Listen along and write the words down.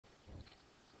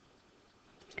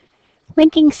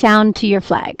Linking sound to your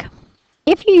flag.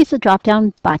 If you use the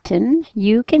drop-down button,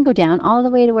 you can go down all the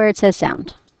way to where it says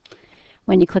sound.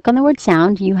 When you click on the word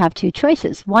sound, you have two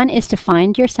choices. One is to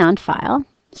find your sound file.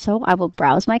 So I will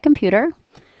browse my computer,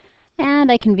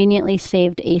 and I conveniently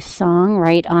saved a song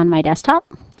right on my desktop.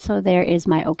 So there is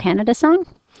my O Canada song.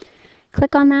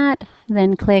 Click on that,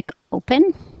 then click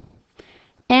open.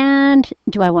 And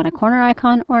do I want a corner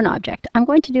icon or an object? I'm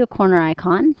going to do a corner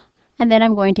icon, and then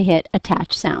I'm going to hit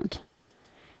attach sound.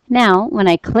 Now, when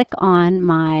I click on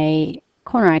my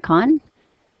corner icon,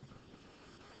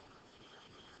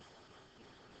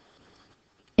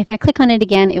 if I click on it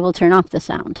again, it will turn off the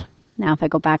sound. Now, if I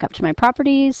go back up to my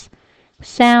properties,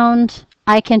 sound,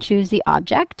 I can choose the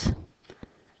object,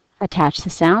 attach the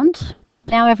sound.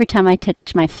 Now, every time I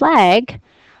touch my flag,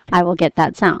 I will get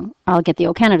that sound. I'll get the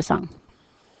O Canada song.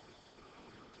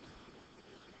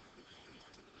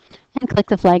 And click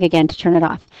the flag again to turn it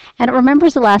off. And it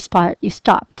remembers the last spot you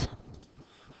stopped.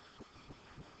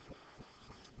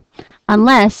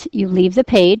 Unless you leave the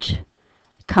page,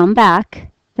 come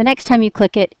back, the next time you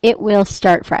click it, it will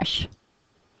start fresh.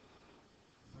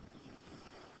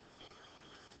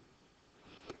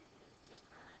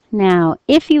 Now,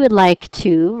 if you would like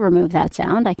to remove that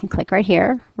sound, I can click right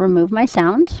here, remove my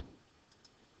sound,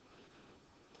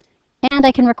 and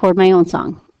I can record my own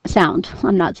sound.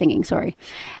 I'm not singing, sorry.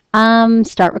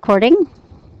 Start recording.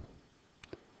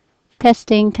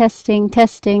 Testing, testing,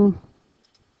 testing.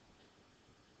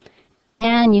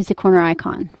 And use the corner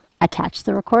icon. Attach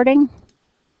the recording.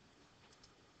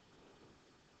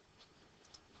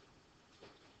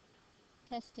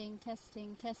 Testing,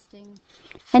 testing, testing.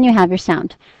 And you have your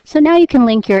sound. So now you can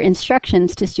link your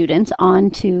instructions to students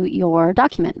onto your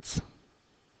documents.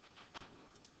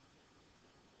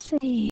 See.